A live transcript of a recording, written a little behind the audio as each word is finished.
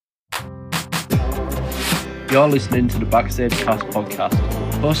You're listening to the Backstage Pass podcast,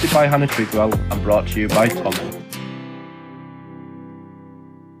 hosted by Hannah Trigwell and brought to you by Tommy.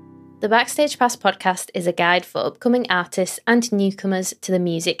 The Backstage Pass podcast is a guide for upcoming artists and newcomers to the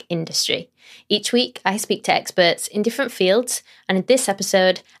music industry. Each week, I speak to experts in different fields, and in this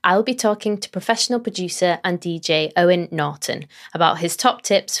episode, I'll be talking to professional producer and DJ Owen Norton about his top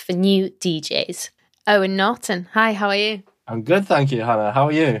tips for new DJs. Owen Norton, hi, how are you? I'm good, thank you, Hannah. How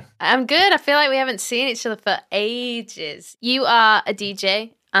are you? I'm good. I feel like we haven't seen each other for ages. You are a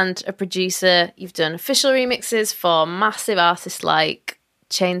DJ and a producer. You've done official remixes for massive artists like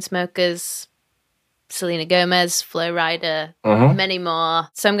Chainsmokers, Selena Gomez, Flo Rida, many more.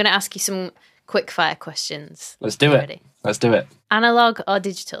 So I'm going to ask you some quick fire questions. Let's do it. Let's do it. Analog or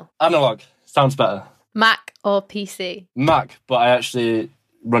digital? Analog. Sounds better. Mac or PC? Mac, but I actually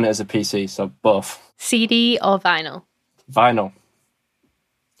run it as a PC, so both. CD or vinyl? Vinyl.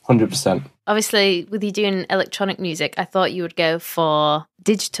 100%. Obviously, with you doing electronic music, I thought you would go for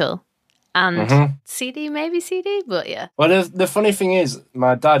digital. And CD, maybe CD, but yeah. Well, the funny thing is,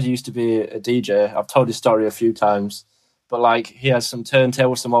 my dad used to be a DJ. I've told his story a few times. But, like, he has some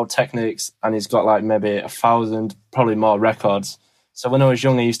turntables, some old Technics, and he's got, like, maybe 1,000, probably more records. So when I was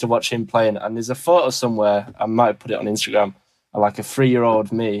young, I used to watch him playing. And there's a photo somewhere, I might have put it on Instagram, of, like, a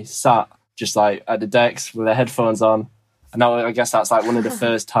 3-year-old me sat just, like, at the decks with their headphones on. And I guess that's, like, one of the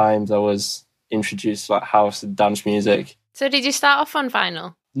first times I was introduced to, like, house and dance music. So did you start off on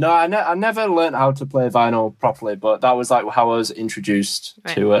vinyl? No, I never learned how to play vinyl properly, but that was like how I was introduced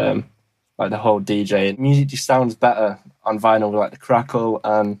to like the whole DJ. Music just sounds better on vinyl with like the crackle,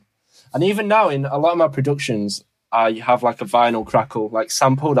 and even now in a lot of my productions, I have like a vinyl crackle like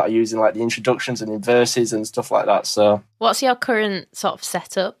sample that I use in like the introductions and in verses and stuff like that. So, what's your current sort of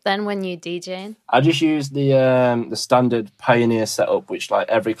setup then when you're DJing? I just use the standard Pioneer setup, which like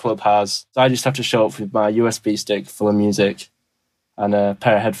every club has. So I just have to show up with my USB stick full of music and a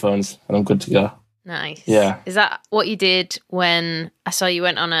pair of headphones, and I'm good to go. Nice. Yeah. Is that what you did when I saw you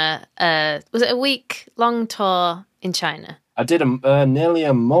went on was it a week-long tour in China? I did nearly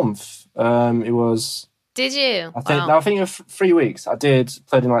a month. It was... Did you? I think it was 3 weeks.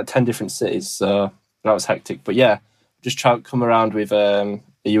 Played in like 10 different cities, so that was hectic. But yeah, just try to come around with a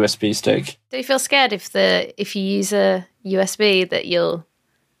USB stick. Do you feel scared if you use a USB that you'll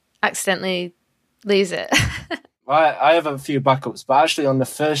accidentally lose it? I have a few backups, but actually on the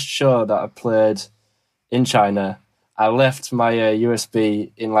first show that I played in China, I left my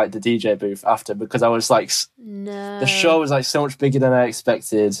USB in like the DJ booth after because I was like, the show was like so much bigger than I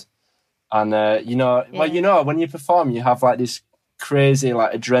expected. And, when you perform, you have like this crazy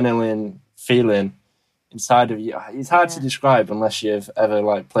like adrenaline feeling inside of you. It's hard to describe unless you've ever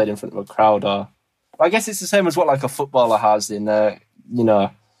like played in front of a crowd I guess it's the same as what like a footballer has in,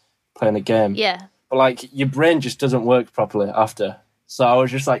 playing a game. Yeah. But, like, your brain just doesn't work properly after. So I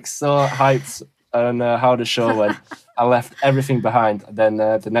was just, like, so hyped on how the show went. I left everything behind. And then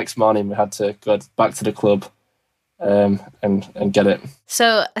the next morning we had to go back to the club and get it.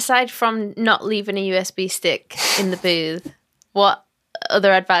 So aside from not leaving a USB stick in the booth, what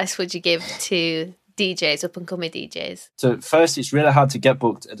other advice would you give to DJs, up-and-coming DJs? So first, it's really hard to get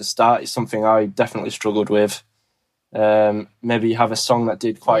booked at the start. It's something I definitely struggled with. Maybe you have a song that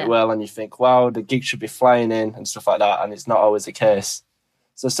did quite well and you think, wow, the gig should be flying in and stuff like that, and it's not always the case.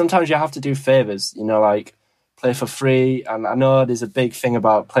 So sometimes you have to do favours, like play for free. And I know there's a big thing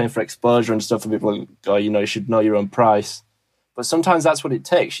about playing for exposure and stuff, and people go, you should know your own price. But sometimes that's what it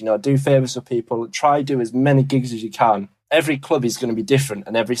takes, do favours for people. Try do as many gigs as you can. Every club is going to be different,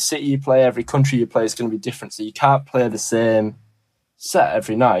 and every city you play, every country you play is going to be different. So you can't play the same set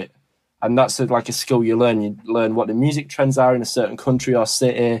every night. And that's like a skill you learn. You learn what the music trends are in a certain country or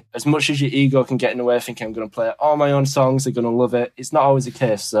city. As much as your ego can get in the way, thinking I'm going to play all my own songs, they're going to love it. It's not always the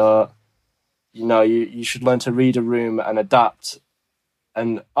case. So, you should learn to read a room and adapt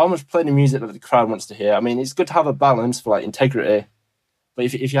and almost play the music that the crowd wants to hear. I mean, it's good to have a balance for like integrity. But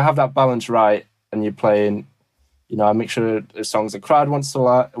if you have that balance right and you're playing, I make sure the songs the crowd wants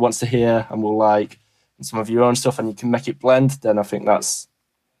to hear and will like, and some of your own stuff, and you can make it blend, then I think that's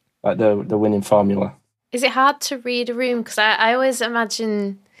like the winning formula. Is it hard to read a room? Because I always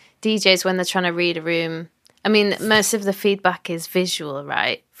imagine DJs when they're trying to read a room. I mean, most of the feedback is visual,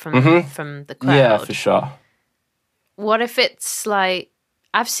 right? From the crowd. Yeah, for sure. What if it's like,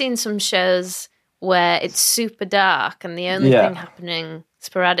 I've seen some shows where it's super dark and the only thing happening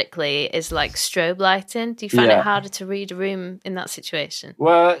sporadically is like strobe lighting. Do you find it harder to read a room in that situation?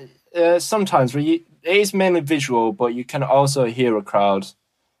 Well, sometimes it is mainly visual, but you can also hear a crowd.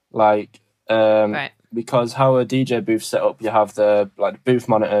 Like, because how a DJ booth set up, you have the booth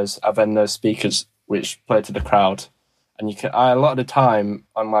monitors and then the speakers which play to the crowd. And a lot of the time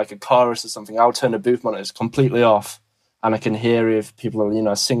on like a chorus or something, I'll turn the booth monitors completely off, and I can hear if people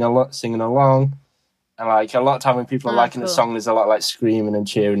are, singing along. And like a lot of time when people are liking the song, there's a lot of like screaming and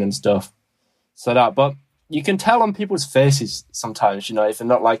cheering and stuff. But you can tell on people's faces sometimes, if they're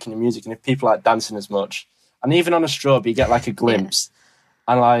not liking the music and if people aren't dancing as much. And even on a strobe, you get like a glimpse.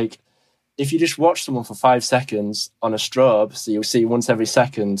 Yeah. And like, if you just watch someone for 5 seconds on a strobe, so you'll see once every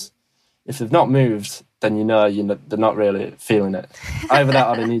second, if they've not moved, then they're not really feeling it. Either that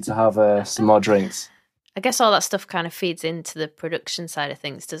or they need to have some more drinks. I guess all that stuff kind of feeds into the production side of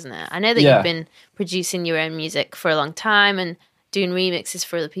things, doesn't it? I know that you've been producing your own music for a long time and doing remixes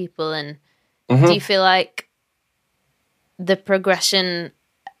for other people. And do you feel like the progression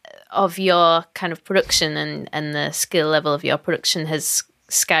of your kind of production and the skill level of your production has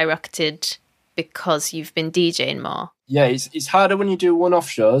skyrocketed because you've been DJing more? Yeah, it's harder when you do one-off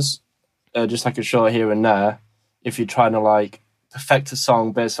shows. Just like a show here and there, if you're trying to like perfect a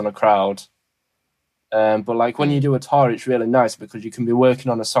song based on a crowd. But like when you do a tour, it's really nice because you can be working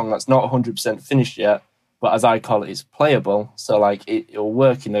on a song that's not 100% finished yet, but as I call it, it's playable. So like it'll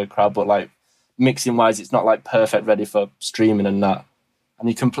work in a crowd, but like mixing wise, it's not like perfect, ready for streaming and that. And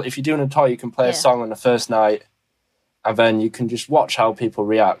you can if you're doing a tour, you can play a song on the first night, and then you can just watch how people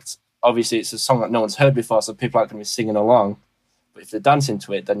react. Obviously, it's a song that no one's heard before, so people aren't going to be singing along. But if they're dancing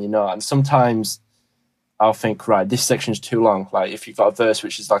to it, then And sometimes I'll think, right, this section's too long. Like if you've got a verse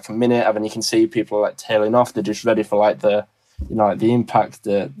which is like a minute, and then you can see people are like tailing off. They're just ready for like the, like the impact,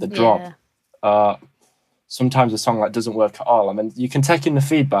 the drop. Sometimes a song like doesn't work at all. I mean, you can take in the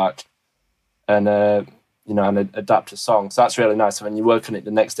feedback and and adapt a song. So that's really nice. I mean, you work on it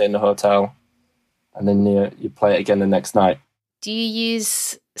the next day in the hotel, and then you play it again the next night. Do you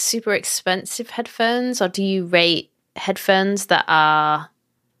use super expensive headphones, or do you rate headphones that are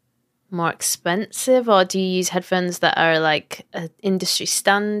more expensive, or do you use headphones that are like industry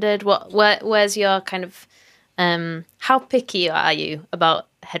standard? Where's your kind of how picky are you about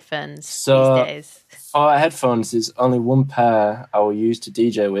headphones these days? For headphones, there's only one pair I will use to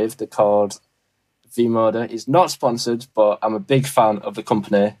DJ with. They're called V-Moda. It's not sponsored, but I'm a big fan of the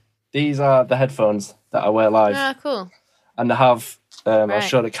company. These are the headphones that I wear live. Ah, cool. And they have I'll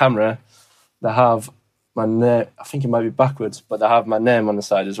show the camera. They have my name, I think it might be backwards, but they have my name on the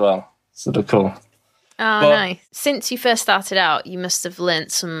side as well. So they're cool. Oh, nice. Since you first started out, you must have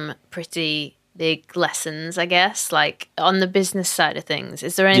learnt some pretty big lessons, I guess, like on the business side of things.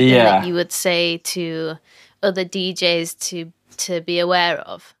 Is there anything that you would say to other DJs to be aware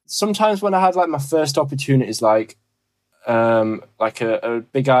of? Sometimes when I had like my first opportunities, like a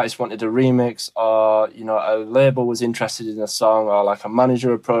big artist wanted a remix, or a label was interested in a song, or like a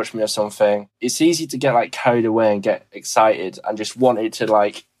manager approached me or something, it's easy to get like carried away and get excited and just want it to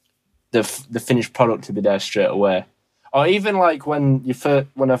like the finished product to be there straight away. Or even like when I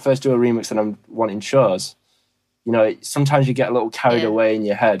first do a remix and I'm wanting shows, sometimes you get a little carried away in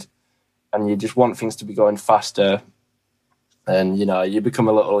your head and you just want things to be going faster, and you become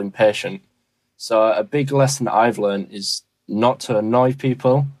a little impatient. So a big lesson that I've learned is not to annoy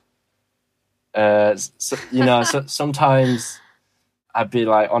people. Sometimes I'd be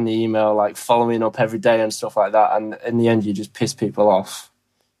like on the email, like following up every day and stuff like that. And in the end, you just piss people off.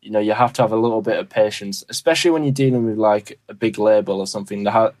 You have to have a little bit of patience, especially when you're dealing with like a big label or something. You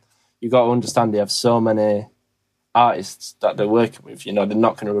got to understand they have so many artists that they're working with. They're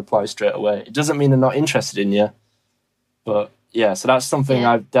not going to reply straight away. It doesn't mean they're not interested in you, but yeah, so that's something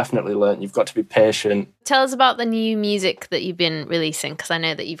I've definitely learned. You've got to be patient. Tell us about the new music that you've been releasing, because I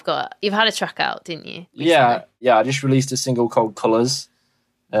know that you've had a track out, didn't you? Recently? Yeah. I just released a single called Colours.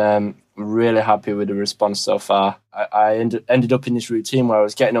 I'm really happy with the response so far. I ended up in this routine where I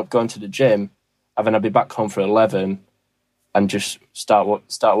was getting up, going to the gym, and then I'd be back home for 11 and just start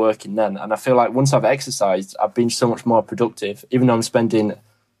working then. And I feel like once I've exercised, I've been so much more productive. Even though I'm spending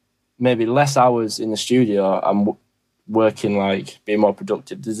maybe less hours in the studio, I'm working, like being more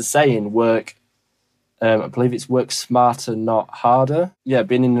productive. There's a saying, I believe it's work smarter, not harder. Yeah,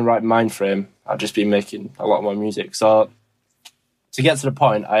 being in the right mind frame, I've just been making a lot more music. So to get to the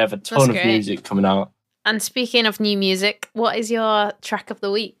point, I have a ton of music coming out. And speaking of new music, what is your track of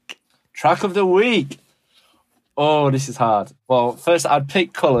the week? Track of the week? Oh, this is hard. Well, first I'd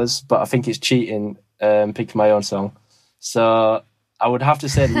pick Colours, but I think it's cheating picking my own song. So I would have to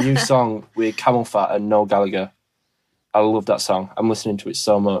say the new song with Camel Fat and Noel Gallagher. I love that song. I'm listening to it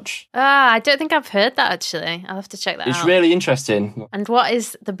so much. I don't think I've heard that, actually. I'll have to check that out. It's really interesting. And what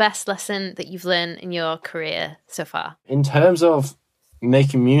is the best lesson that you've learned in your career so far? In terms of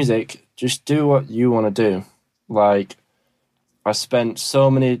making music, just do what you want to do. Like, I spent so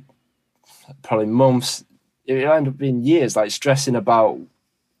many probably months. It'll end up being years, like stressing about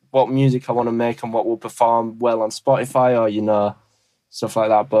what music I want to make and what will perform well on Spotify or, stuff like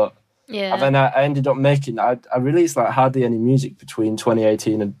that. But and then I ended up I released like hardly any music between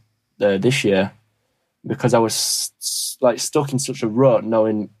 2018 and this year because I was like stuck in such a rut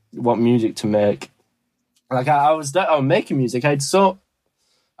knowing what music to make. Like I was making music. I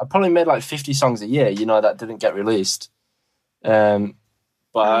probably made like 50 songs a year, that didn't get released.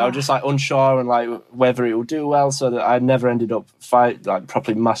 But I was just like unsure and like whether it will do well, so that I never ended up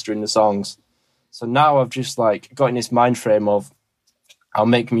properly mastering the songs. So now I've just like got in this mind frame of I'll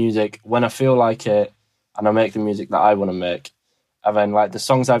make music when I feel like it, and I'll make the music that I want to make. And then like the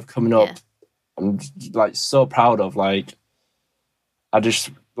songs I've coming up, I'm like so proud of. Like I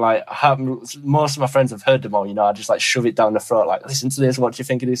just like most of my friends have heard them all. I just like shove it down the throat. Like, listen to this. What do you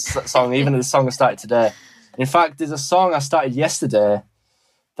think of this song? Even the song I started today. In fact, there's a song I started yesterday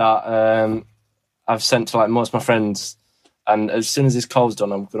that I've sent to like most of my friends, and as soon as this call's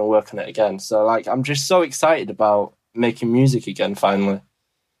done, I'm going to work on it again. So like I'm just so excited about making music again finally,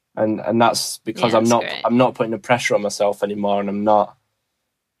 and that's because I'm not putting the pressure on myself anymore, and I'm not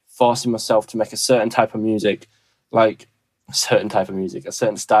forcing myself to make a certain type of music, like a certain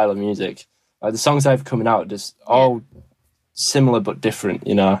style of music. Like the songs I've coming out, just all similar but different.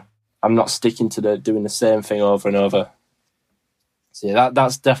 I'm not sticking to doing the same thing over and over. So yeah,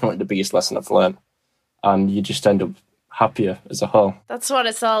 that's definitely the biggest lesson I've learned. And you just end up happier as a whole. That's what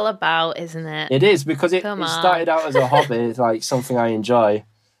it's all about, isn't it? It is, because it started out as a hobby, like something I enjoy.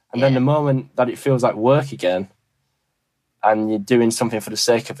 And then the moment that it feels like work again, and you're doing something for the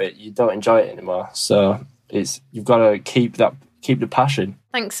sake of it, you don't enjoy it anymore. So you've got to keep the passion.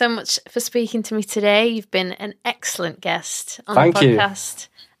 Thanks so much for speaking to me today. You've been an excellent guest on the podcast.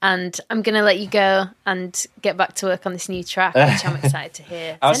 And I'm going to let you go and get back to work on this new track, which I'm excited to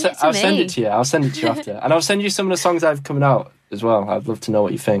hear. I'll send it to you. I'll send it to you after. And I'll send you some of the songs I've coming out as well. I'd love to know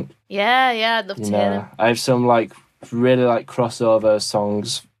what you think. Yeah, I'd love to hear them. I have some like really like crossover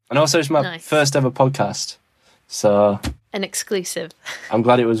songs. And also it's my first ever podcast. So an exclusive. I'm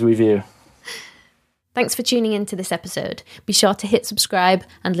glad it was with you. Thanks for tuning into this episode. Be sure to hit subscribe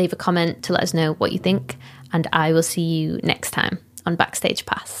and leave a comment to let us know what you think. And I will see you next time on Backstage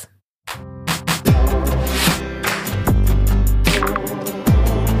Pass.